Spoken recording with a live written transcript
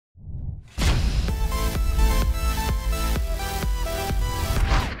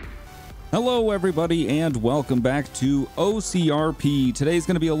Hello everybody and welcome back to OCRP. Today's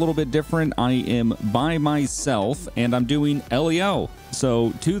going to be a little bit different. I am by myself and I'm doing LEO.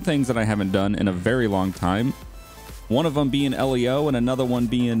 So two things that I haven't done in a very long time. One of them being LEO and another one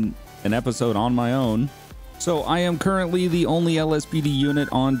being an episode on my own. So I am currently the only LSPD unit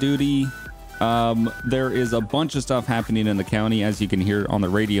on duty. There is a bunch of stuff happening in the county, as you can hear on the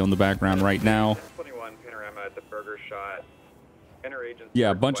radio in the background right now. 21 Panorama at the burger shot.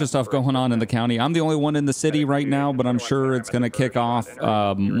 Yeah, a bunch of stuff going on in the county. I'm the only one in the city right now, but I'm sure it's going to kick off.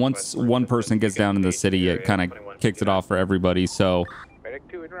 Once one person gets down in the city, it kind of kicks it off for everybody. So,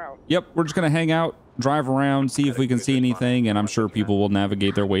 yep, we're just going to hang out, drive around, see if we can see anything, and I'm sure people will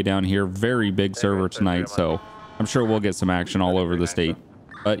navigate their way down here. Very big server tonight, so I'm sure we'll get some action all over the state.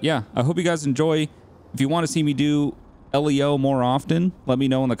 But yeah, I hope you guys enjoy. If you want to see me do LEO more often, let me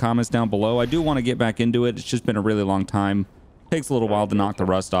know in the comments down below. I do want to get back into it. It's just been a really long time. Takes a little while to knock the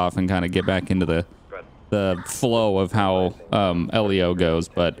rust off and kind of get back into the flow of how LEO goes,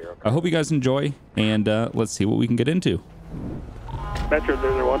 but I hope you guys enjoy, and let's see what we can get into. Metro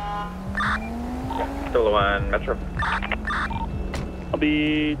 001. 01 Metro. I'll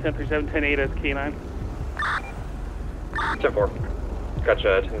be 1037, 108 as K9. 10-4.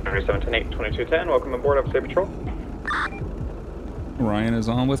 Gotcha, 1037, 108, 2210. Welcome aboard of State Patrol. Ryan is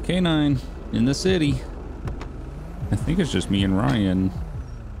on with K9 in the city. I think it's just me and Ryan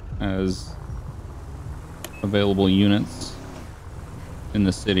as available units in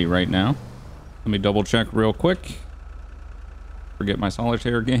the city right now. Let me double check real quick. Forget my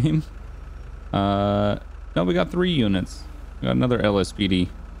solitaire game. No, we got 3 units. We got another LSPD.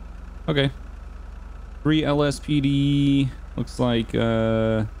 Okay. 3 LSPD. Looks like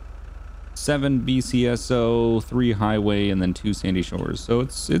 7 BCSO, 3 highway, and then 2 Sandy Shores. So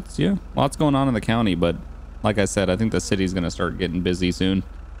it's yeah, lots going on in the county, but like I said, I think the city's gonna start getting busy soon.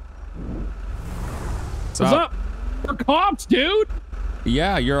 What's up? We're cops, dude.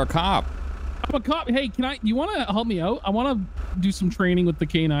 Yeah, you're a cop. I'm a cop. Hey, you want to help me out? I want to do some training with the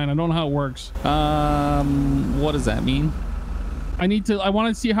K9. I don't know how it works. What does that mean? I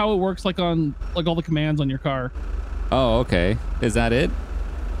want to see how it works, like on all the commands on your car. Oh, okay. Is that it?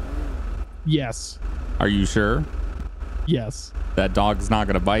 Yes. Are you sure? Yes. That dog's not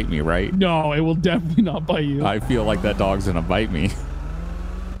gonna bite me, right? No, it will definitely not bite you. I feel like that dog's gonna bite me.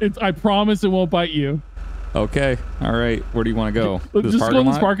 I promise it won't bite you. Okay. All right. Where do you want to go? Let's just go in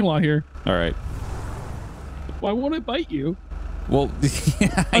this parking lot here. All right. Why won't it bite you? Well,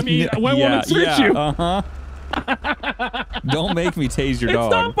 yeah, I mean, why won't it search you? Uh-huh. Don't make me tase your dog.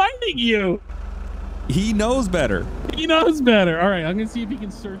 It's not biting you. He knows better. He knows better. All right, I'm gonna see if he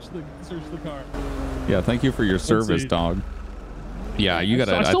can search the car. Yeah, thank you for your service, dog. Yeah, you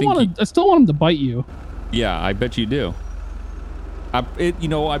gotta. I still want him to bite you. Yeah, I bet you do. I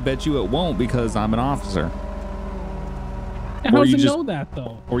bet you it won't because I'm an officer. How does it know that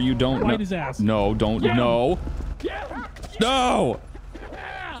though? Or you don't know. His ass. No, don't. Yeah. No. Yeah. No.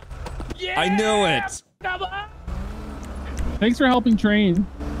 Yeah. I knew it. Come on. Thanks for helping train.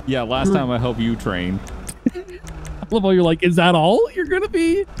 Yeah, last time I helped you train. I love how you're like, is that all you're gonna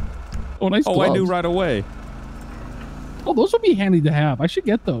be? Oh, nice gloves. I knew right away. Oh, those would be handy to have. I should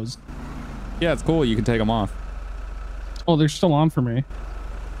get those. Yeah, it's cool. You can take them off. Oh, they're still on for me.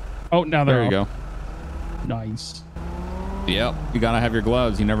 Oh, now they're there. You off. Go. Nice. Yep. You gotta have your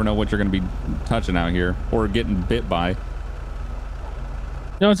gloves. You never know what you're gonna be touching out here or getting bit by.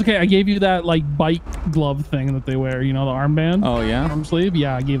 No, it's okay. I gave you that like bike glove thing that they wear. You know, the armband. Oh yeah. Arm sleeve.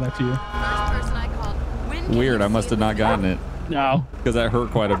 Yeah, I gave that to you. First person I called. Weird. I must have not gotten it. No. Because that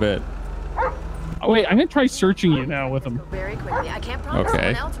hurt quite a bit. Oh wait, I'm gonna try searching you now with them. Very quickly. I can't promise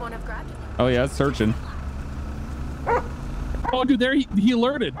someone else won't have grabbed it. Oh yeah, it's searching. Oh dude, there he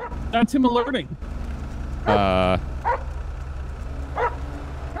alerted. That's him alerting.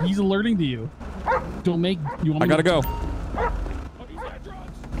 He's alerting to you. Don't make you. Want I gotta go. Oh, he's got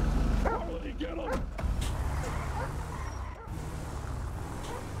drugs. Probably get him.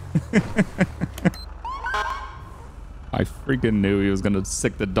 I freaking knew he was gonna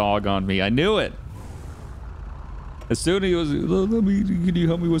sick the dog on me. I knew it. As soon as he was, can you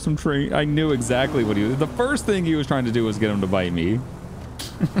help me with some train? I knew exactly what he was. The first thing he was trying to do was get him to bite me.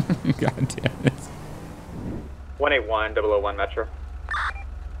 God damn it. 181 001 Metro.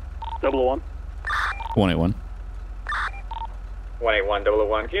 001. 181. 181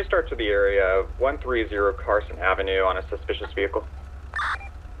 001. Can you start to the area of 130 Carson Avenue on a suspicious vehicle?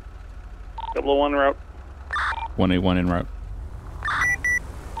 001 route. 181 en route.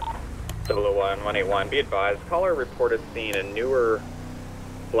 001, 181. Be advised, caller reported seeing a newer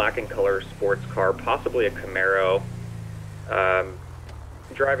black and color sports car, possibly a Camaro,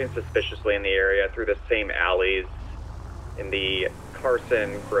 driving suspiciously in the area through the same alleys in the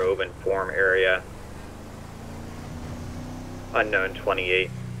Carson, Grove, and Form area. Unknown 28.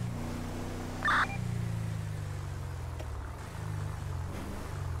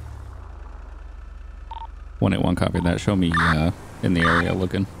 .181, copy that. Show me in the area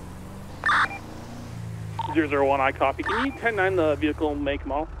looking. 001, I copy. Can you 10-9 the vehicle make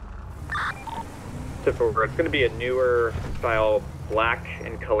model? Tip over. It's going to be a newer style black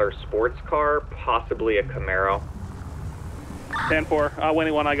in color sports car, possibly a Camaro. 10-4,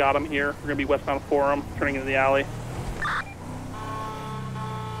 181, I got him here. We're going to be westbound Forum, turning into the alley.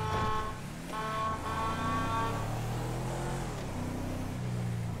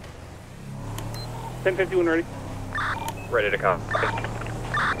 (1051) ready. Ready to copy.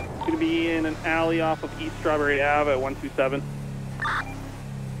 Going to be in an alley off of East Strawberry Ave at 127.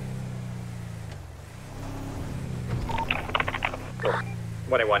 Cool.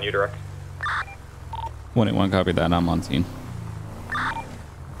 181, you direct. 181, copy that. I'm on scene.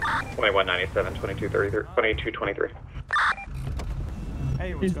 21, 97, 2233, 2223.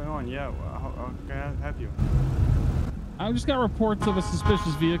 Hey, what's going on? Yeah, how can I help you? I just got reports of a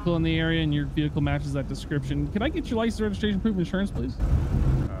suspicious vehicle in the area, and your vehicle matches that description. Can I get your license, registration, proof of insurance, please?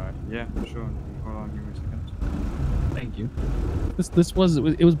 Yeah, sure. Hold on, give me a second. Thank you.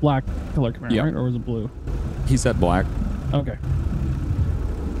 It was black color Camaro, Yep. right? Or was it blue? He said black. Okay.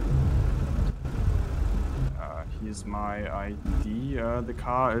 Here's my ID. The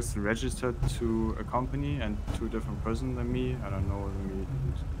car is registered to a company and to a different person than me. I don't know.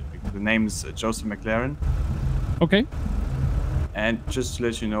 The name is Joseph McLaren. Okay. And just to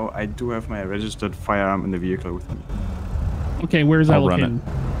let you know, I do have my registered firearm in the vehicle with me. Okay, where is that I'll run located?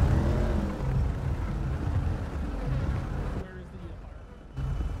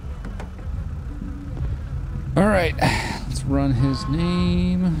 All right, let's run his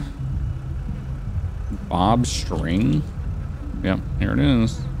name. Bob String. Yep, here it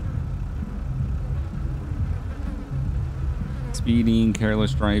is. Speeding,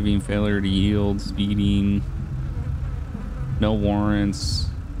 careless driving, failure to yield, speeding, no warrants.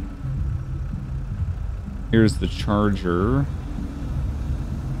 Here's the Charger.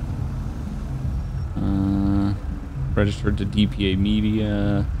 Registered to DPA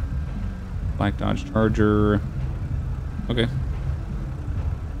Media. Black Dodge Charger. Okay.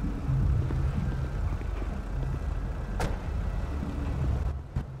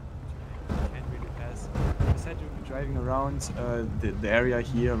 I said you'll be driving around the area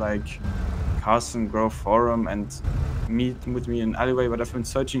here, like Carson, Grove, Forum, and meet with me in alleyway, but I've been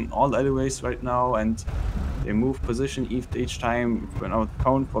searching all alleyways right now, and they move position each time. I've been out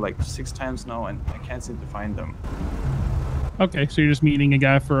count for like 6 times now, and I can't seem to find them. Okay, so you're just meeting a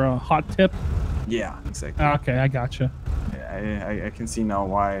guy for a hot tip? Yeah, exactly. Okay, I gotcha. I can see now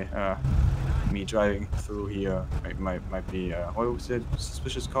why me driving through here might be what was it,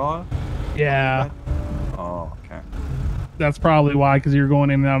 suspicious car? Yeah. Oh, okay. That's probably why, because you're going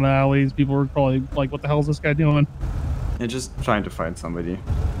in and out of the alleys. People were probably like, what the hell is this guy doing? Yeah, just trying to find somebody.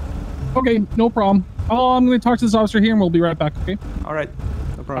 Okay, no problem. Oh, I'm going to talk to this officer here, and we'll be right back, okay? All right,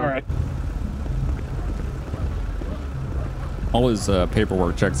 no problem. All right. All his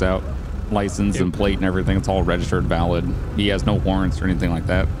paperwork checks out. License and plate and everything. It's all registered, valid. He has no warrants or anything like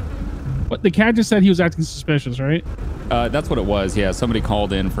that. But the cat just said he was acting suspicious, right? That's what it was. Yeah, somebody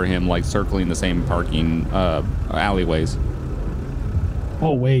called in for him, like circling the same parking alleyways.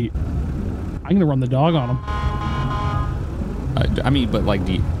 Oh, wait. I'm going to run the dog on him. I mean, but like,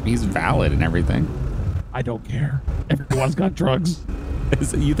 he's valid and everything. I don't care. Everyone's got drugs.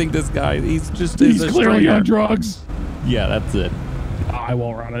 You think this guy, he's clearly on drugs. Yeah, that's it. I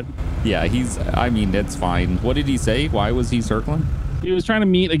won't run it. Yeah, I mean, it's fine. What did he say? Why was he circling? He was trying to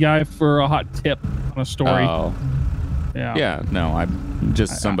meet a guy for a hot tip on a story. Oh. Yeah. Yeah, no, I'm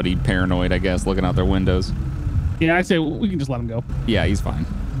just somebody paranoid, I guess, looking out their windows. Yeah, I say we can just let him go. Yeah, he's fine.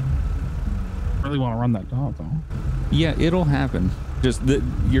 I really want to run that dog, though. Yeah, it'll happen. Just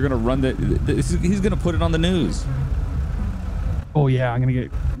you're going to run he's going to put it on the news. Oh, yeah, I'm going to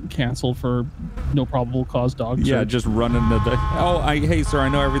get canceled for no probable cause dog search. Yeah, just running hey, sir, I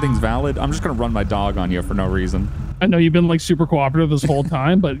know everything's valid. I'm just going to run my dog on you for no reason. I know you've been like super cooperative this whole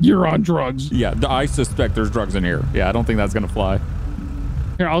time, but you're on drugs. Yeah, I suspect there's drugs in here. Yeah, I don't think that's going to fly.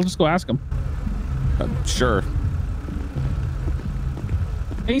 Here, I'll just go ask him. Sure.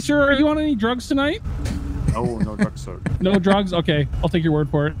 Hey, sir, are you on any drugs tonight? No drugs, sir. No drugs? Okay, I'll take your word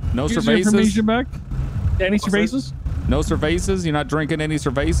for it. No Here's your cervezas? information back. Any cervezas? No cervezas? You're not drinking any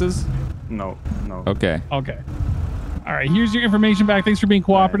cervezas? No. Okay. Okay. All right, here's your information back. Thanks for being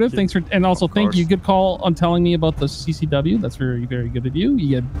cooperative. Thanks for, and also thank you. Good call on telling me about the CCW. That's very, very good of you.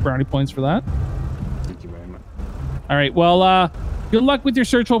 You get brownie points for that. Thank you very much. All right, well, good luck with your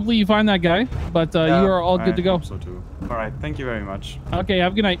search. Hopefully you find that guy, but you are all good to go. I hope so too. All right, thank you very much. Okay,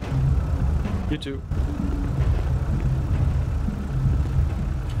 have a good night. You too.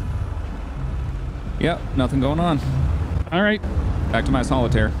 Yep, nothing going on. All right. Back to my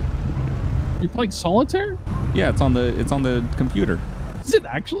solitaire. You're playing solitaire? Yeah, it's on the computer. Is it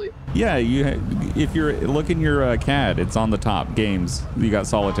actually? Yeah, if you're looking your CAD, it's on the top. Games, you got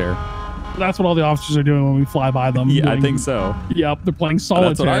solitaire. That's what all the officers are doing when we fly by them. Yeah, I think so. Yep, they're playing solitaire.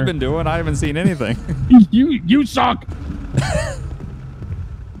 That's what I've been doing. I haven't seen anything. You suck.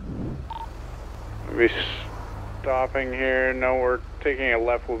 We'll be stopping here. No, we're taking a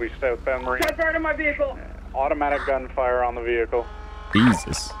left. We'll be southbound Marine. Shot fired on my vehicle. Automatic gunfire on the vehicle.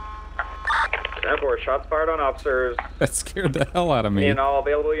 Jesus. 10-4, shots fired on officers. That scared the hell out of me. And all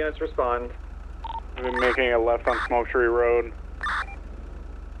available units respond. We'll be making a left on Smoke Tree Road.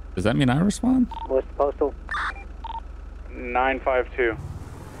 Does that mean I respond? What's the postal? 952.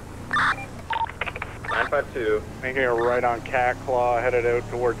 952. Making a right on Cat Claw, headed out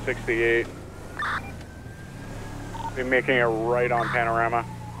towards 68. Be making a right on Panorama.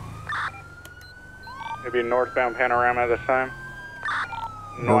 Maybe northbound Panorama this time.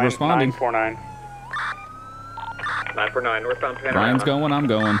 We're responding. 949. 949, northbound Panorama. Ryan's going, I'm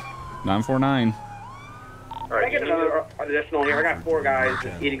going. 949. All right, I get another additional here. I got 4 guys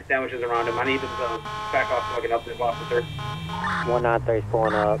just eating sandwiches around him. I need them to back off so I can help this officer. 193 is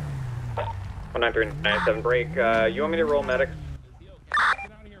pulling up. 19397, break. You want me to roll medics? Get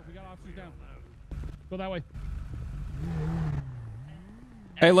out of here. We got officers down. Go that way.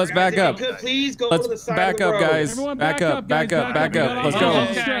 Hey, let's back up. Please go Let's to the side back of the up, road. guys. Everyone Back up. Let's Okay.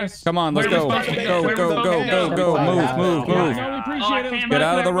 go. Come on, let's go. Go. Move. We appreciate it. Get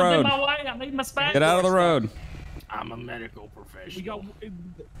out of the road. I need my space. Get out of the road. I'm a medical professional.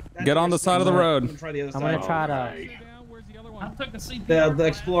 Get on the side of the road. Try the other I'm side. gonna try to. Where's the other I one? took the seat. The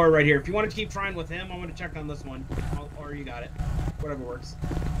Explorer right here. If you want to keep trying with him, I'm going to check on this one. Or you got it. Whatever works.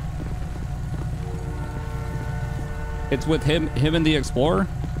 It's with him and the Explorer?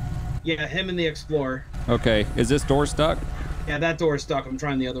 Yeah, him and the Explorer. Okay. Is this door stuck? Yeah, that door is stuck. I'm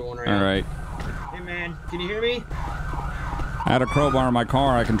trying the other one right now. All right. Hey, man. Can you hear me? I had a crowbar in my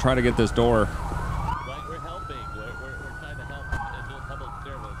car. I can try to get this door. We're helping. We're trying to help and do public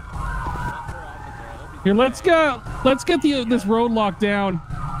service. That's our officer. Here, let's get this road locked down.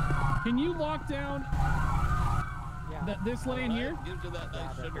 Can you lock down this lane here? Gives you that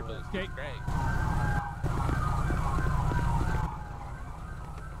nice sugar boost. Okay. Great.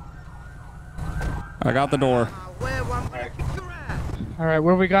 I got the door. All right,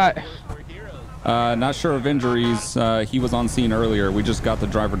 what do we got? Not sure of injuries. He was on scene earlier. We just got the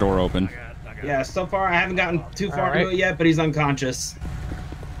driver door open. Yeah, so far I haven't gotten too far All right. to it yet, but he's unconscious.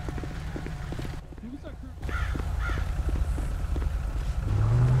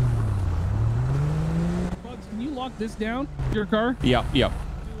 Bugs, can you lock this down? Your car? Yep. I'm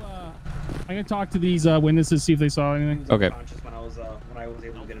gonna talk to these witnesses, see if they saw anything. He was Okay. unconscious when I was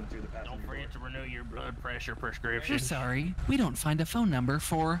able to get him through the passenger Don't forget to renew your blood pressure We're prescription. sorry, we don't find a phone number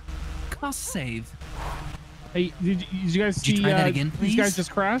for cost save. Hey, did you guys see you try that again, these please? guys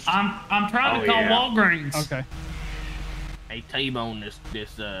just crashed? I'm trying to call Walgreens. Okay. Hey, T-bone this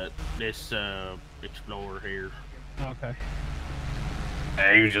Explorer here. Okay.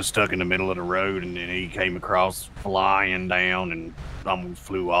 He was just stuck in the middle of the road, and then he came across flying down and almost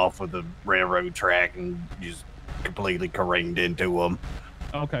flew off of the railroad track and just completely careened into him.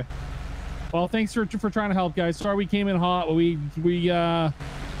 Okay. Well, thanks for trying to help, guys. Sorry we came in hot, but we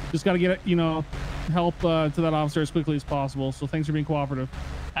just got to get help to that officer as quickly as possible. So thanks for being cooperative.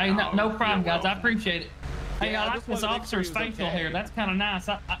 Hey, no problem, guys. I appreciate it. Hey, Yeah, I I like just this wanted to make officer's sure he was facial okay. hair. That's kind of nice.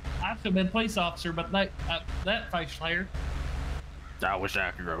 I should have been a police officer, but that facial hair, I wish I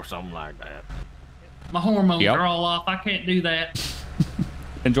could grow something like that. my hormones Yep. are all off. I can't do that.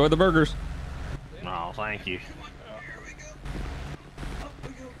 Enjoy the burgers. No, thank you.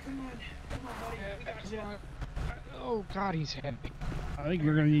 Oh God, he's heavy. I think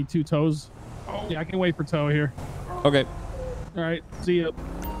we're gonna need 2 tows. Yeah, I can wait for tow here. Okay. All right. See ya.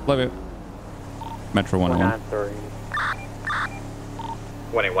 Love it. Metro 101. 193.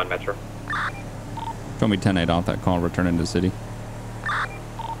 181 Metro. Show me 10-8 off that call. Returning to city.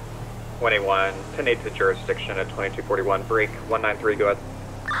 181, 10-8 to jurisdiction at 2241. Break. 193, go ahead.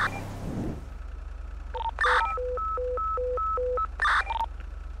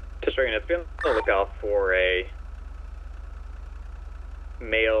 District units, be on the lookout for a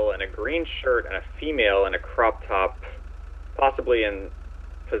male in a green shirt and a female in a crop top possibly in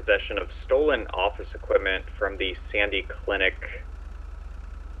possession of stolen office equipment from the Sandy Clinic.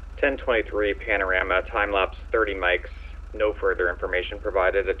 1023 Panorama, time lapse 30 mics. No further information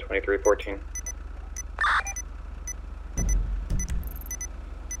provided at 2314.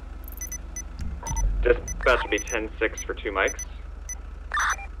 Dispatch will be 10-6 for 2 mics.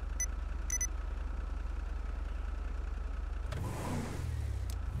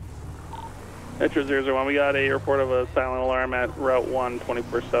 Metro 001, we got a report of a silent alarm at Route 1,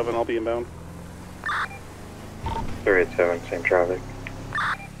 24/7. I'll be inbound. 387, same traffic.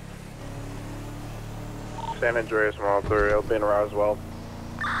 San Andreas, Mall 3, I'll be in route as well.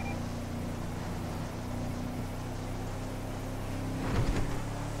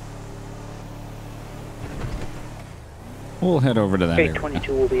 We'll head over to that area.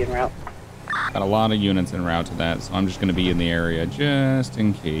 822 will be en route. Got a lot of units en route to that, so I'm just going to be in the area just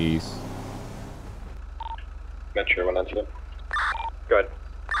in case. Metro 192. Go ahead.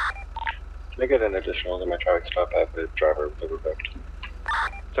 Can I get an additional to my traffic stop at the driver overbooked?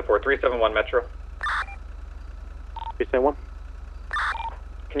 Support 371 Metro. 371.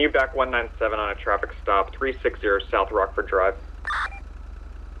 Can you back 197 on a traffic stop, 360 South Rockford Drive?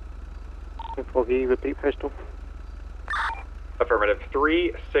 4V, repeat postal. Affirmative,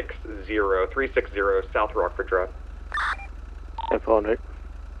 360 South Rockford Drive. 400.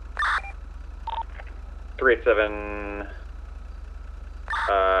 387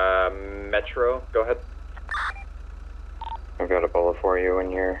 Metro, go ahead. I've got a bullet for you when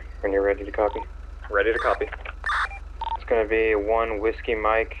you're ready to copy. Ready to copy. It's gonna be one whiskey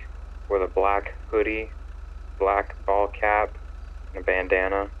Mike with a black hoodie, black ball cap, and a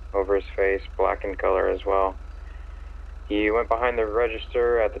bandana over his face, black in color as well. He went behind the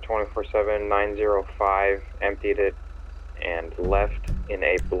register at the 24/7 905, emptied it, and left in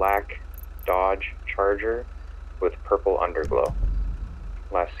a black Dodge Charger with purple underglow.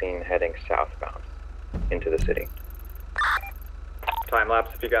 Last seen heading southbound into the city. Time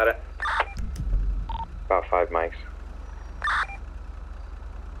lapse if you got it. About 5 mics.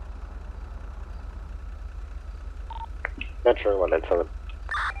 Metro 197.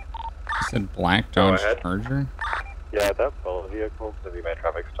 You said black Dodge Charger? Yeah, that full vehicle to be my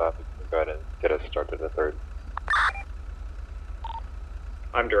traffic stop. You can go ahead and get us started at 3rd.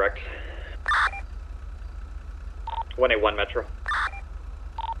 I'm direct. 181 Metro.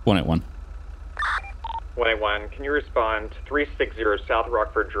 181. 181, can you respond to 360 South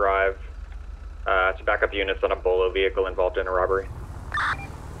Rockford Drive to back up units on a Bolo vehicle involved in a robbery?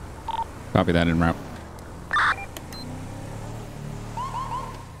 Copy that en route.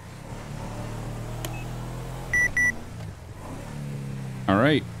 All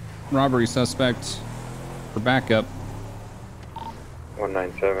right, robbery suspect for backup.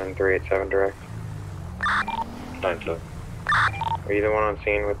 197, 387 direct. 97. Are you the one on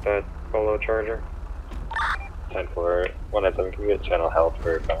scene with that Polo Charger? 10-4, 197, can we get channel held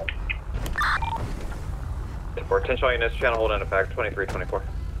for bound? For 10 shot units, channel hold in effect, 2324.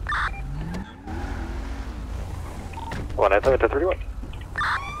 197 to 31.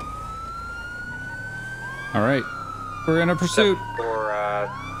 All right, we're in a pursuit. For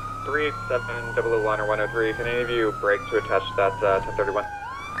 387 001 or 103, can any of you break to attach that 1031?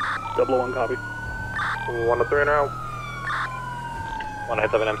 001 copy. 103 in route.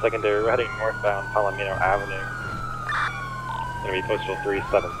 197 M secondary, we're heading northbound Palomino Avenue. Gonna be postal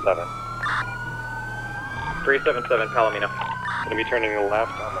 377. 377 Palomino. Gonna be turning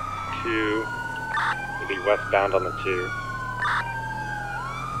left on the 2. Gonna be westbound on the 2.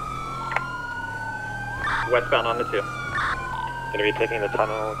 Westbound on the 2. Gonna be taking the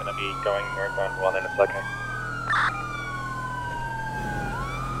tunnel, gonna be going northbound 1 in a second.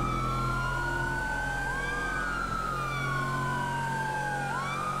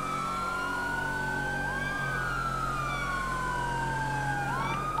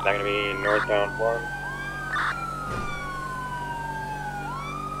 Now gonna be northbound 1.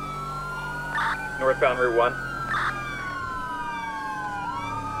 Northbound Route 1.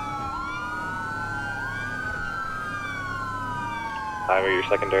 Highway, your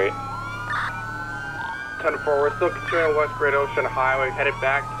secondary. 10-4, we're still continuing West Great Ocean Highway, headed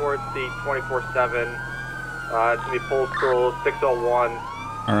back towards the 24/7. It's gonna be postal 601.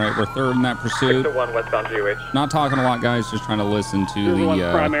 All right, we're third in that pursuit. 601 westbound GOH. Not talking a lot, guys. Just trying to listen to There's one the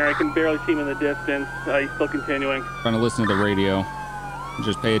primary. I can barely see him in the distance. He's still continuing. trying to listen to the radio.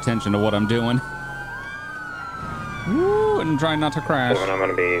 Just pay attention to what I'm doing. Woo, and trying not to crash. I'm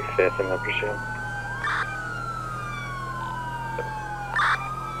gonna be 5th in that pursuit.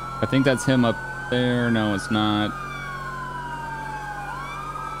 I think that's him up there. No, it's not.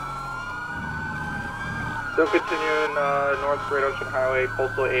 Still continuing North Great Ocean Highway,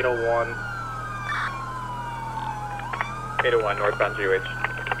 postal 801. 801, northbound GH.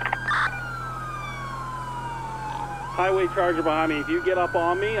 Highway charger behind me. If you get up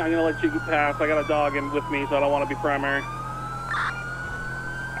on me, I'm gonna let you pass. I got a dog in with me, so I don't want to be primary.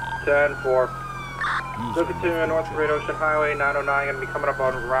 10-4. Still continuing North Great Ocean Highway, 909, gonna be coming up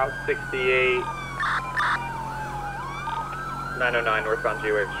on Route 68. 909, northbound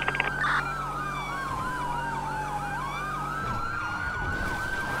GH.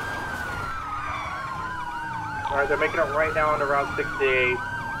 Alright, they're making it right now onto Route 68.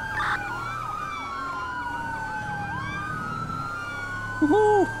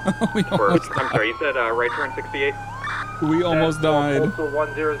 Woohoo! We almost I'm sorry, you said right turn 68? We almost died. Postal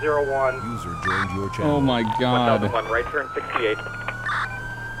 1001. User joined your channel. Oh my god. 1001, right turn 68.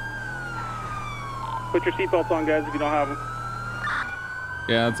 Put your seatbelts on, guys, if you don't have them.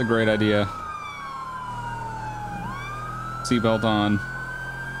 Yeah, that's a great idea. Seatbelt on.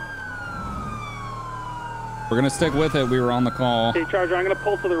 We're gonna stick with it. We were on the call. Okay, Charger, I'm gonna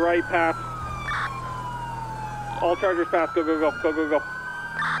pull to the right, pass. All Chargers pass. Go, go, go, go, go, go.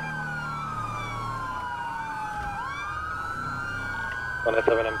 On a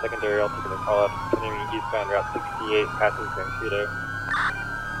 7M secondary, I'll take the call out. Continuing eastbound Route 68, passing Zancudo.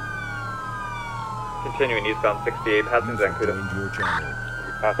 Continuing eastbound 68, passing Zancudo.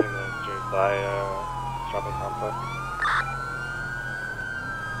 Passing the Josiah shopping complex.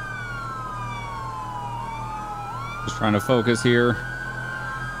 Just trying to focus here.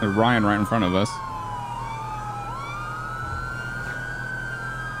 There's Ryan right in front of us.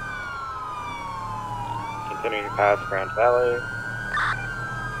 Continuing past Grand Valley.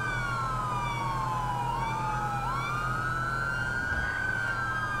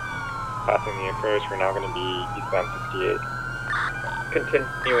 Passing the approach, we're now going to be eastbound 68.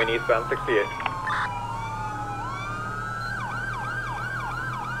 Continuing eastbound 68.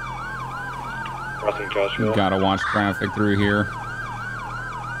 Crossing Joshua. You gotta watch traffic through here.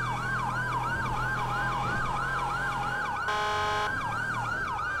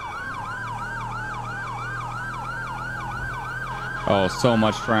 Oh, so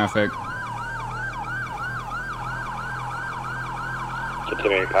much traffic.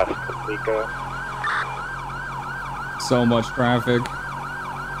 Continuing past Coplico. So much traffic.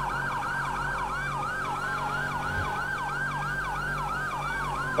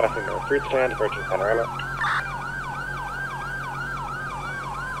 Passing North Street Stand, approaching Panorama.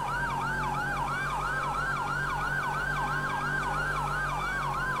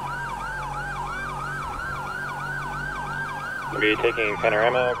 Going to be taking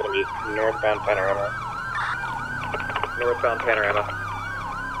Panorama, going to be northbound Panorama. Northbound Panorama.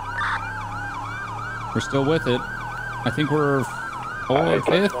 We're still with it. I think we're 4th,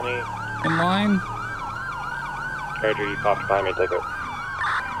 5th in line. Charger, you popped behind me, take it.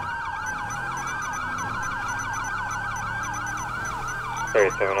 Sorry,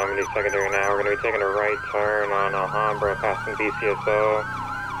 7, I'm going to do secondary now. We're going to be taking a right turn on Alhambra, passing BCSO.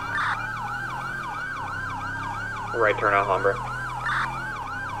 Right turn Alhambra.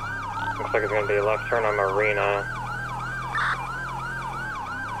 Looks like it's going to be a left turn on Marina.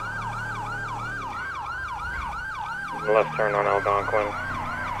 Left turn on Algonquin.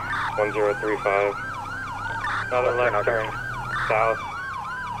 1035. Another left turn south.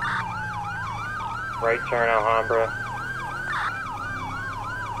 Right turn Alhambra.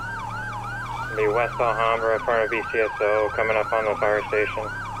 Be West Alhambra, in front of BCSO, coming up on the fire station.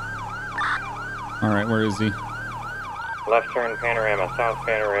 All right, where is he? Left turn Panorama, South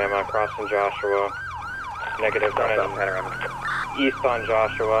Panorama, crossing Joshua. Negative running Panorama. east on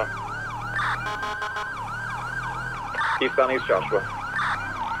Joshua. Eastbound East Joshua.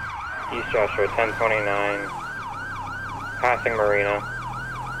 East Joshua, 1029. Passing Marina.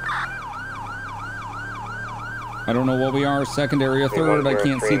 I don't know what we are. Secondary or third. I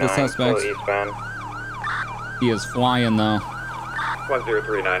can't see the suspects. Eastbound. He is flying though.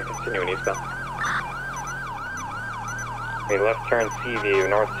 1039, continuing eastbound. Okay, left turn Seaview,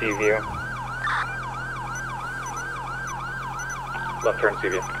 North Seaview. Left turn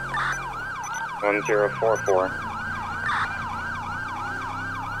Seaview. 1044.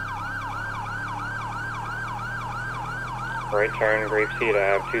 Right turn Grapeseed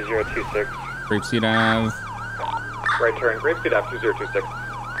Ave, 2026. Grapeseed Ave. Right turn Grapeseed Ave, 2026.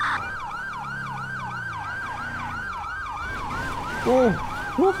 Oh.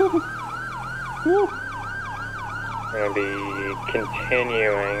 Woo-hoo. Woo. We're going to be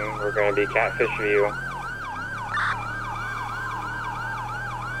continuing. We're going to be Catfish View.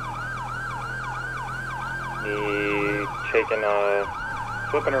 Be taking a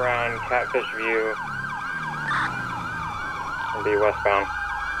flipping around Catfish View It'll be westbound.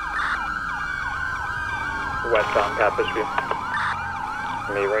 Westbound, Pat Fishview.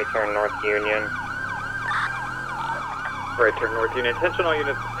 It'll be right turn North Union. Right turn North Union. Attention all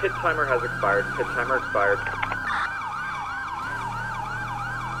units, pit timer has expired. Pit timer expired.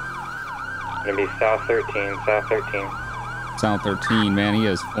 It'll be south 13, south 13. South 13, man, he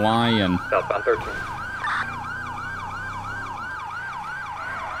is flying. Southbound 13.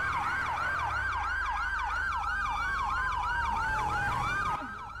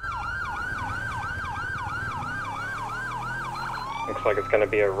 Looks like it's going to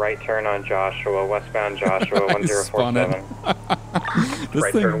be a right turn on Joshua, westbound Joshua, 1047. This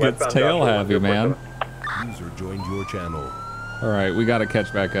Right thing turn gets westbound tail Joshua, happy, man. User joined your channel. All right, we got to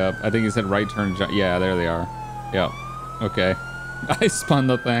catch back up. I think he said right turn. Yeah, there they are. Yep. Okay. I spun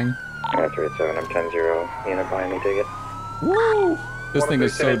the thing. 387, I'm 10-0. Unit behind me, take it. Woo! This thing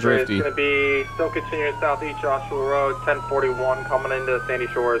is so drifty. It's going to be still continuing southeast Joshua Road, 1041, coming into Sandy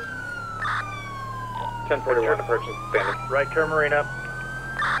Shores. 1041 approaching Sandy. Right turn Marina.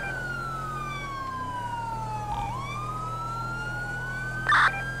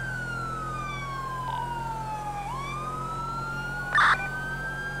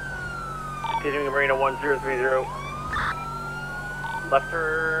 Continuing Marina 1030. Left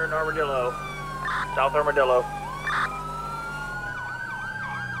turn Armadillo. South Armadillo.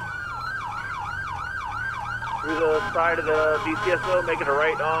 Through the side of the BCSO, making a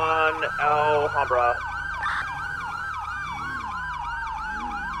right on Alhambra.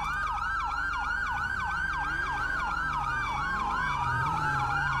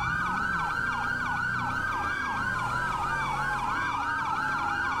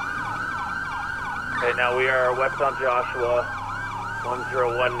 Okay, now we are west on Joshua,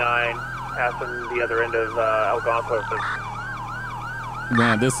 1019, passing the other end of Algonquin.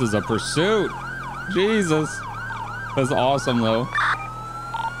 Man, this is a pursuit. Jesus. That's awesome, though.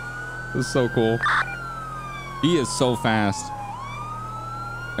 This is so cool. He is so fast.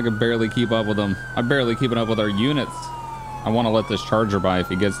 I can barely keep up with him. I'm barely keeping up with our units. I want to let this Charger by if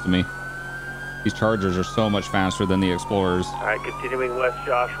he gets to me. These Chargers are so much faster than the Explorers. All right, continuing west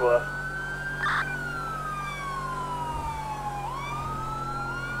Joshua.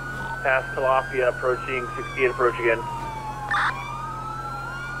 Past Tilapia, approaching 68, approach again.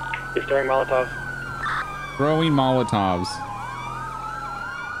 He's throwing Molotovs. Throwing Molotovs.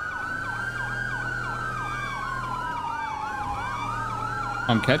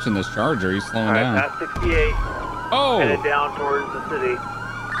 I'm catching this Charger. He's slowing down. Past 68. Oh! Headed down towards the city.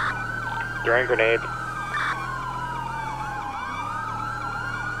 Throwing grenades.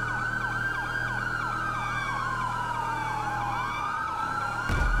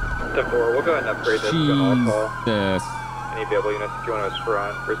 Step 4, we'll go ahead and upgrade this to an all-call. Jesus. Any available units if you want to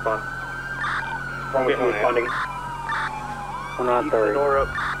respond. Responding. 130.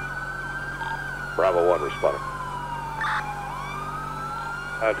 Bravo 1 responding.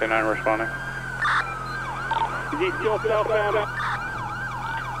 10-9 responding. Is he still southbound?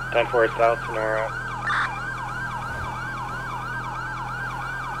 10-4 south, Sonora.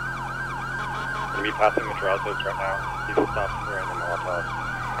 Gonna be passing Madrasos right now. He's stopped throwing the Molotovs.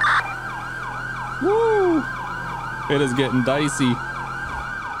 Woo! It is getting dicey.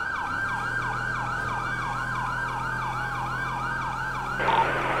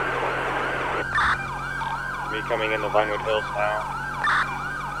 Me coming in the Vinewood Hills now.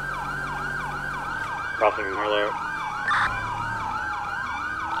 Crossing Marlow.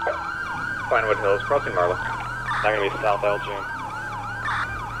 Vinewood Hills, crossing Marlow. Not gonna be South Elgin.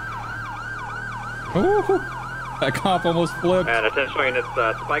 Ooh, that cop almost flipped. And attention units,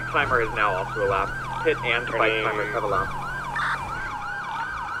 spike timer is now also elapsed. Pit and spike timers have elapsed.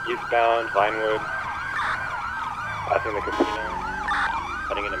 Eastbound, Vinewood. Passing the casino.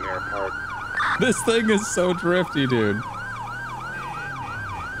 Heading into Mirror Park. This thing is so drifty, dude.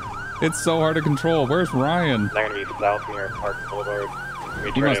 It's so hard to control. Where's Ryan? Not gonna be South Mirror Park Boulevard.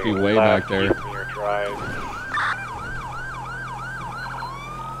 He must be way back there. East Mirror Drive.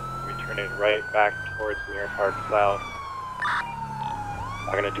 We turn it right back towards Mirror Park South.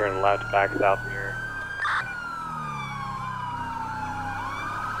 I'm gonna turn left back South Mirror.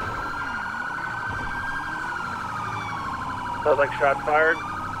 Sounds like shots fired.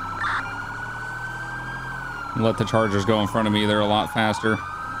 Let the Chargers go in front of me. They're a lot faster.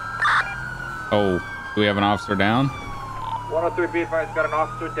 Oh, do we have an officer down? 103 be advised, got an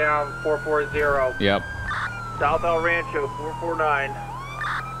officer down, 440. Yep. South El Rancho, 449.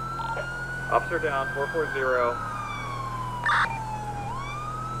 Officer down, 440.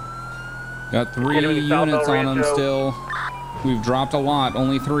 Got 3 Continuing South units El on them Rancho. still. We've dropped a lot,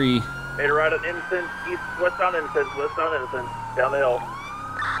 only 3. Made a right at Innocence, westbound Innocence. Down the hill.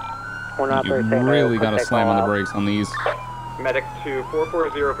 You really got to slam on the brakes on these. Medic 2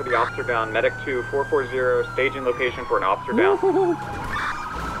 440 for the officer down. Medic 2 440 staging location for an officer down.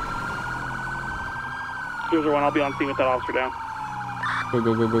 Cruiser 1, I'll be on scene with that officer down. Go,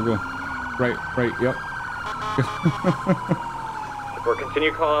 go, go, go, go. Right, yep. We'll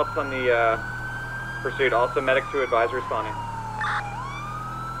continue call-ups on the pursuit. Also, Medic 2 advisor responding.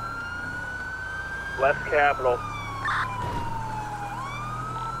 Left Capitol.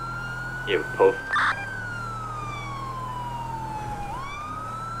 Yeah, both.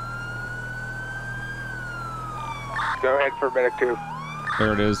 Go ahead for Medic 2.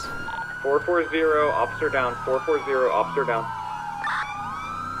 There it is. 440, officer down. 440, officer down.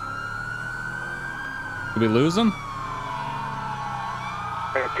 Did we lose him?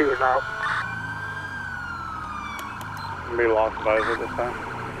 Medic 2 is out. We lost visor this time.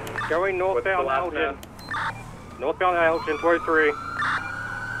 Going northbound Elgin. Northbound Elgin, 23.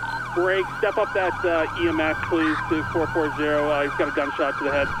 Break, step up that EMS, please, to 440. He's got a gunshot to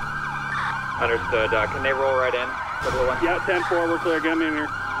the head. Understood. Can they roll right in? Yeah, 10-4, we're clear. Get him in here.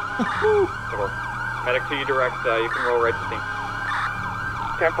 Medic 2, you direct. You can roll right to scene.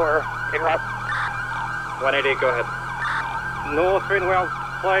 10-4, in route. 188, go ahead. North Greenwell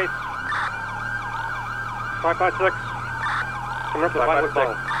Place. 556. Coming up to Vinewood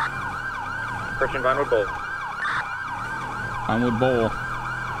Bowl. Approaching Vinewood Bowl. Vinewood Bowl.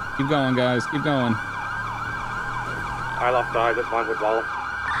 Keep going, guys. Keep going. I lost eyes at Vinewood Bowl.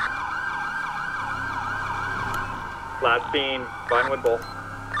 Last scene, Vinewood Bowl.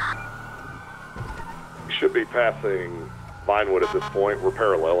 We should be passing Vinewood at this point. We're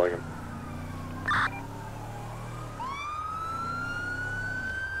paralleling him.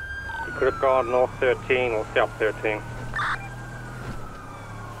 You could have gone north 13 or south 13.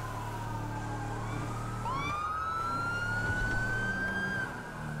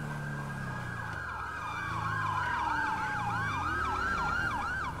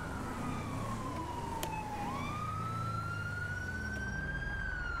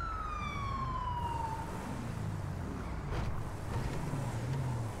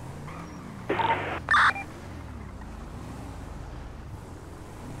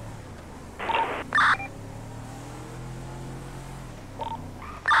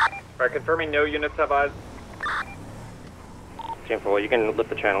 Alright, confirming no units have eyes. 10-4, you can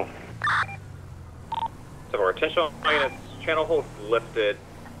lift the channel. So, attention units, channel holds lifted.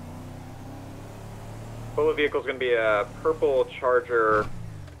 Polo vehicle is going to be a purple Charger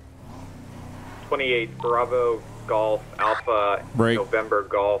 28 Bravo Golf Alpha Break. November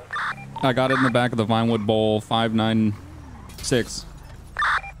Golf. I got it in the back of the Vinewood Bowl, 596.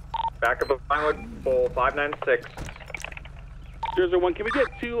 Back of the Vinewood Bowl, 596. 001, can we get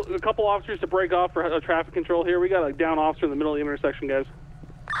a couple officers to break off for traffic control here? We got a down officer in the middle of the intersection, guys.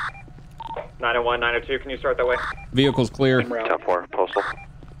 901, 902, can you start that way? Vehicle's clear. 10-4, postal.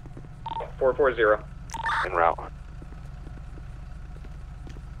 440. En route.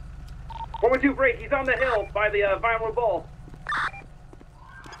 412 break, he's on the hill by the Vinewood Bowl.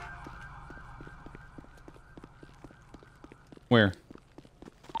 Where?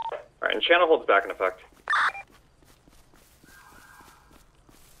 Alright, and channel holds back in effect.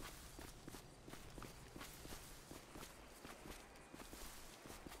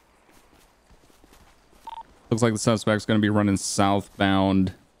 Looks like the suspect's going to be running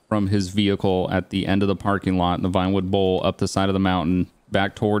southbound from his vehicle at the end of the parking lot in the Vinewood Bowl, up the side of the mountain,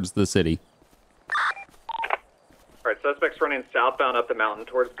 back towards the city. Alright, suspect's running southbound up the mountain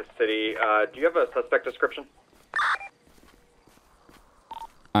towards the city. Do you have a suspect description?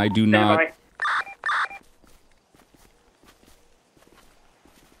 I do not. By.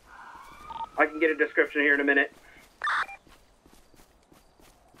 I can get a description here in a minute.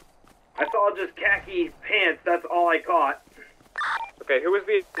 I saw just khaki pants, that's all I caught. Okay, who was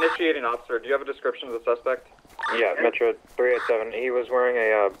the initiating officer? Do you have a description of the suspect? Yeah, Metro 387. He was wearing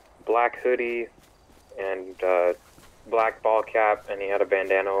a black hoodie and black ball cap, and he had a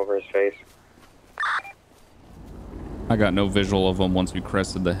bandana over his face. I got no visual of him once we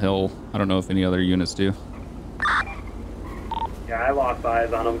crested the hill. I don't know if any other units do. Yeah, I lost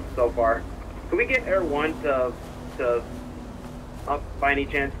eyes on him so far. Can we get Air 1 to by any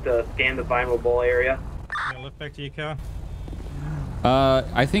chance, to scan the Vinewood Bowl area? Lift back to your car.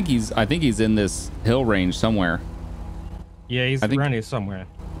 I think he's in this hill range somewhere. Yeah, he's around here somewhere.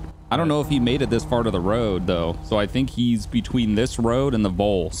 I don't know if he made it this far to the road though, so I think he's between this road and the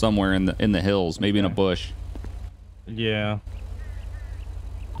bowl, somewhere in the hills, maybe in a bush. Yeah.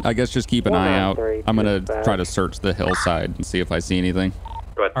 I guess just keep an eye out. I'm gonna try to search the hillside and see if I see anything.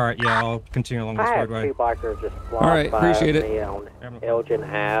 Go ahead. All right, yeah, I'll continue along this I had roadway. two bikers just All right, fly by appreciate it. me on Elgin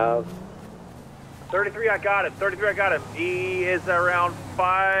Ave. 33, I got him. 33, I got him. He is around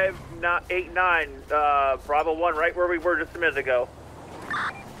 589, Bravo 1, right where we were just a minute ago.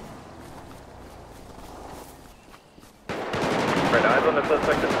 Right, eyes on the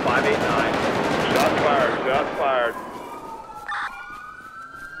suspect at 589. Shots fired, shots fired.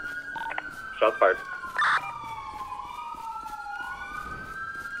 Shots fired.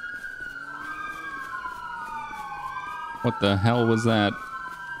 What the hell was that?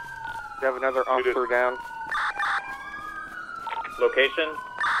 You have another officer down. Location?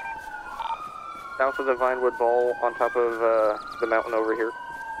 South of the Vinewood Bowl on top of the mountain over here.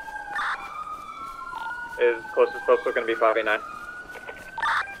 Is closest postal going to be 589?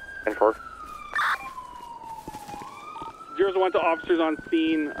 And 4. 0-1 to officers on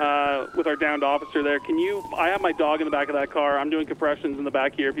scene with our downed officer there. Can you, I have my dog in the back of that car. I'm doing compressions in the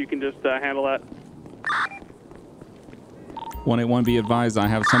back here if you can just handle that. 181, be advised, I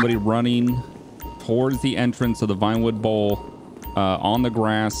have somebody running towards the entrance of the Vinewood Bowl on the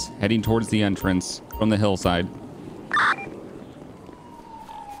grass, heading towards the entrance from the hillside.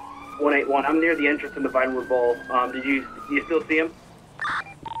 181, I'm near the entrance in the Vinewood Bowl. Do you still see him?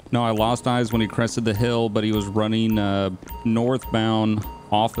 No, I lost eyes when he crested the hill, but he was running northbound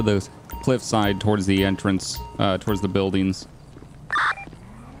off of the cliffside towards the entrance, towards the buildings.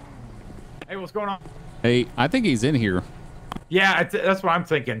 Hey, what's going on? Hey, I think he's in here. Yeah, that's what I'm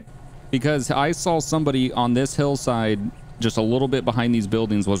thinking. Because I saw somebody on this hillside, just a little bit behind these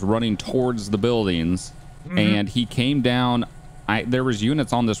buildings, was running towards the buildings, and he came down. There was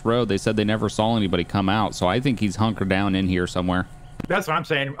units on this road. They said they never saw anybody come out, so I think he's hunkered down in here somewhere. That's what I'm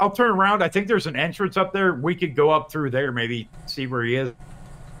saying. I'll turn around. I think there's an entrance up there. We could go up through there, maybe see where he is.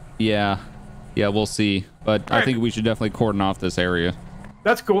 Yeah, we'll see. But I think we should definitely cordon off this area.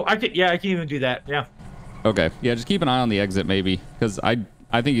 That's cool. I can even do that. Yeah. Okay. Yeah, just keep an eye on the exit, maybe, because I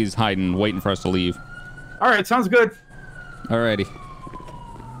think he's hiding, waiting for us to leave. All right, sounds good. Alrighty.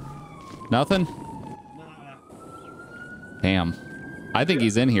 Nothing? Damn. I think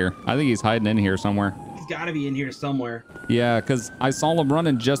he's in here. I think he's hiding in here somewhere. He's got to be in here somewhere. Yeah, because I saw him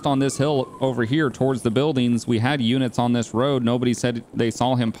running just on this hill over here towards the buildings. We had units on this road. Nobody said they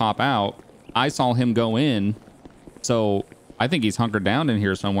saw him pop out. I saw him go in. So I think he's hunkered down in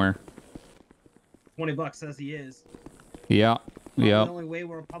here somewhere. $20 says he is. Yeah. Yeah. The only way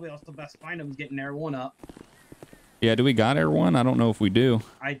we're probably also best find him is getting Air 1 up. Yeah, do we got Air 1? I don't know if we do.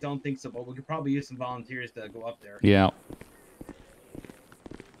 I don't think so, but we could probably use some volunteers to go up there. Yeah.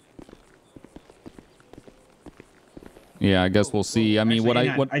 Yeah, I guess we'll see. I mean,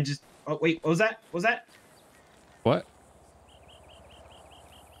 Actually, I just... Oh, wait, what was that? What was that? What?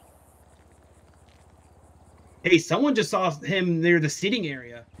 Hey, someone just saw him near the seating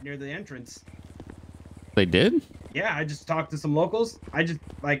area, near the entrance. They did? Yeah, I just talked to some locals.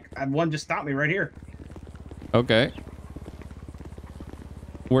 One just stopped me right here. Okay.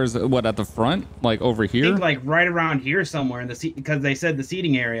 Where's what, at the front? Like over here? I think like right around here somewhere in the seat, because they said the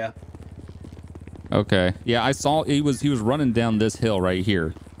seating area. Okay. Yeah, I saw he was running down this hill right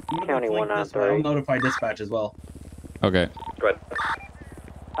here. County 193. I'll notify dispatch as well. Okay. Go ahead.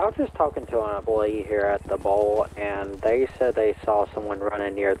 I was just talking to an employee here at the bowl, and they said they saw someone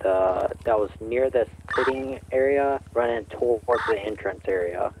running near the sitting area, running towards the entrance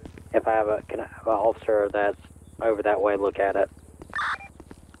area. If I have can I have an officer that's over that way look at it?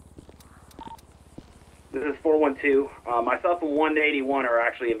 This is 412. Myself and 181 are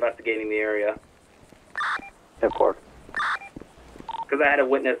actually investigating the area. Of course. Because I had a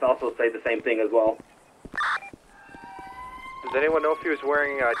witness also say the same thing as well. Does anyone know if he was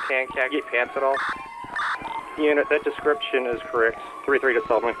wearing tan khaki pants at all? Unit, that description is correct. 3-3 to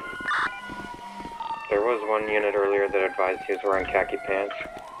solve me. There was one unit earlier that advised he was wearing khaki pants.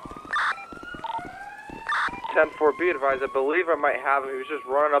 10-4, be advised, I believe I might have him. He was just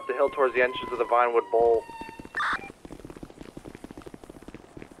running up the hill towards the entrance of the Vinewood Bowl.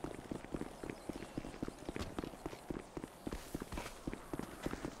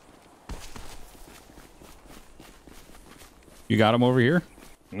 You got him over here?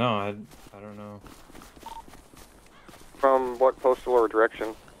 No, I don't know. From what postal or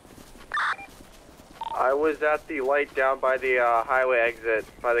direction? I was at the light down by the highway exit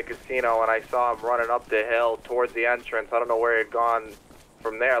by the casino, and I saw him running up the hill towards the entrance. I don't know where he had gone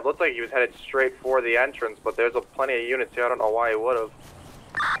from there. It looked like he was headed straight for the entrance, but there's plenty of units here. I don't know why he would have.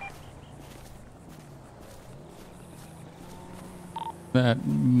 That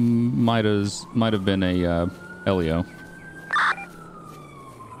might have been a Elio.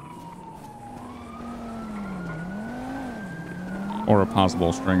 or a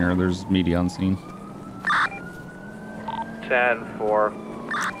possible stringer. There's media on scene. 10-4.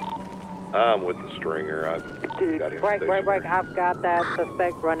 I'm with the stringer. I've got him Break. I've got that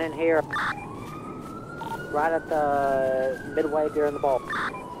suspect running here. Right at the midway during the ball.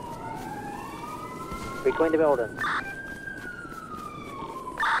 Between the buildings.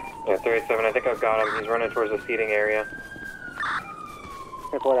 Yeah, 37. I think I've got him. He's running towards the seating area.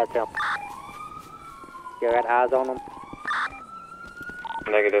 Before that's him. You got eyes on him?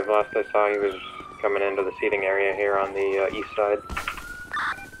 Negative. Last I saw, he was coming into the seating area here on the east side.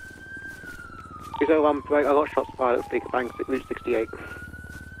 So I got shots fired at Speaker Bank, Route 68.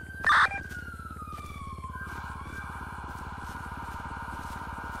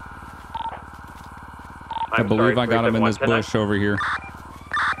 I believe I got him in this bush over here.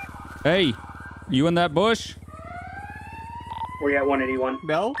 Hey, you in that bush? Where you at 181?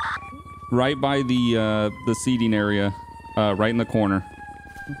 No. Right by the seating area, right in the corner,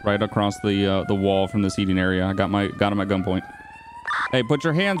 right across the wall from the seating area. I got him at gunpoint. Hey, put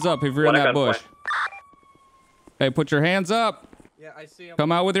your hands up if you're in that bush. Hey, put your hands up. Yeah, I see him.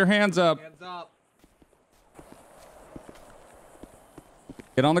 Come out with your hands up. Hands up.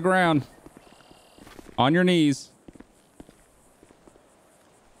 Get on the ground. On your knees.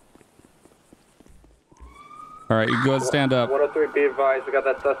 All right, you can go ahead and stand up. 103, be advised. We got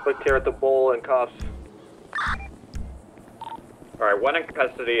that suspect here at the bowl in cuffs. All right, one in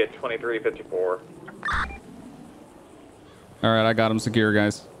custody at 2354. All right, I got him secure,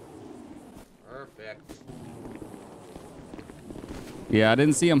 guys. Perfect. Yeah, I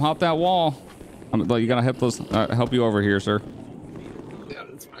didn't see him hop that wall. You gotta help you over here, sir. Yeah,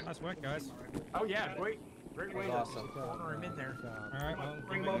 that's fine. Nice work, guys. Oh yeah, great way to corner him in there. All right, well,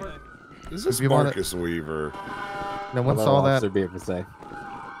 bring him over. This is Marcus Weaver. No one saw that. Beaver say.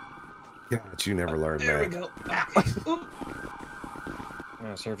 Yeah, but you never learned There that. we go.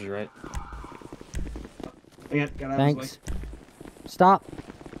 No, serves you right. Thanks. Stop.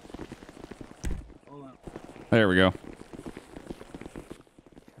 There we go.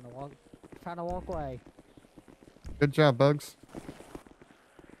 Trying to walk away. Good job, Bugs.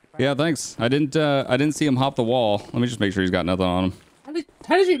 Yeah, thanks. I didn't see him hop the wall. Let me just make sure he's got nothing on him.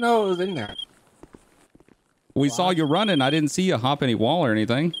 How did you know it was in there? We saw you running. I didn't see you hop any wall or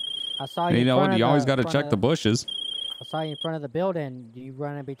anything. I saw you. You know what? You always got to check the bushes. I saw you in front of the building. You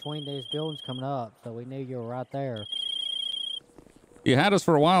running between these buildings coming up, so we knew you were right there. You had us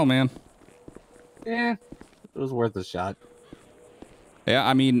for a while, man. Yeah, it was worth a shot. Yeah,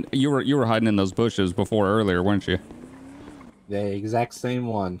 I mean, you were hiding in those bushes before earlier, weren't you? The exact same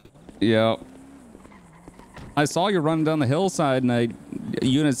one. Yeah. I saw you running down the hillside, and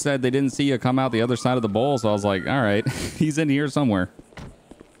unit said they didn't see you come out the other side of the bowl, so I was like, all right, he's in here somewhere.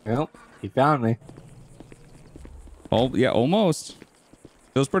 Well, he found me. Oh, yeah, almost.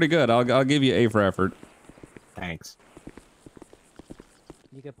 It was pretty good. I'll give you A for effort. Thanks.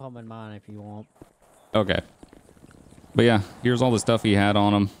 You can put them in mine if you want. Okay. But yeah, here's all the stuff he had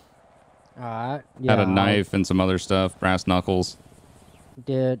on him. All right. Yeah, Had a knife and some other stuff, brass knuckles.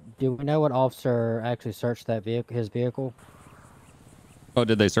 Did we know what officer actually searched that vehicle, his vehicle? Oh,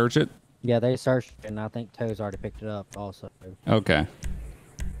 did they search it? Yeah, they searched it, and I think Toe's already picked it up also. Okay.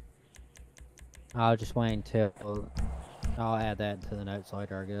 I'll just wait until I'll add that to the notes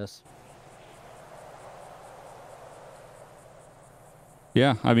later, I guess.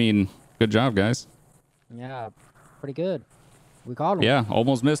 Yeah, I mean, good job, guys. Yeah, pretty good. We caught him. Yeah,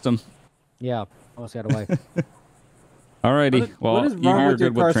 almost missed him. Yeah, almost got away. Alrighty. What is wrong you're with your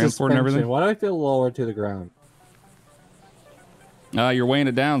good with car transport and everything? suspension? Why do I feel lower to the ground? You're weighing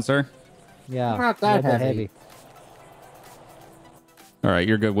it down, sir. Yeah, Not that heavy. All right,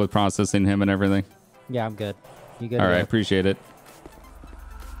 you're good with processing him and everything. Yeah, I'm good. You good? All right, appreciate it.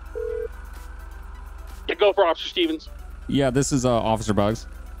 Yeah, go for Officer Stevens. Yeah, this is Officer Bugs.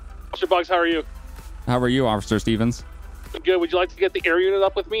 Officer Bugs, how are you? How are you, Officer Stevens? Good. Would you like to get the air unit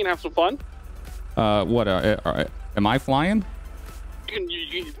up with me and have some fun? What? Am I flying? You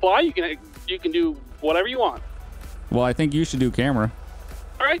can fly. You can do whatever you want. Well, I think you should do camera.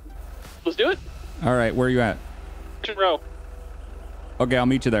 All right, let's do it. All right, where are you at? Row. Okay, I'll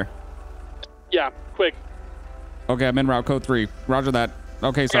meet you there. Yeah, quick. Okay, I'm in route code 3. Roger that.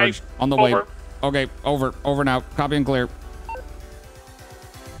 Okay, Sarge, on the way. Okay, over now. Copy and clear.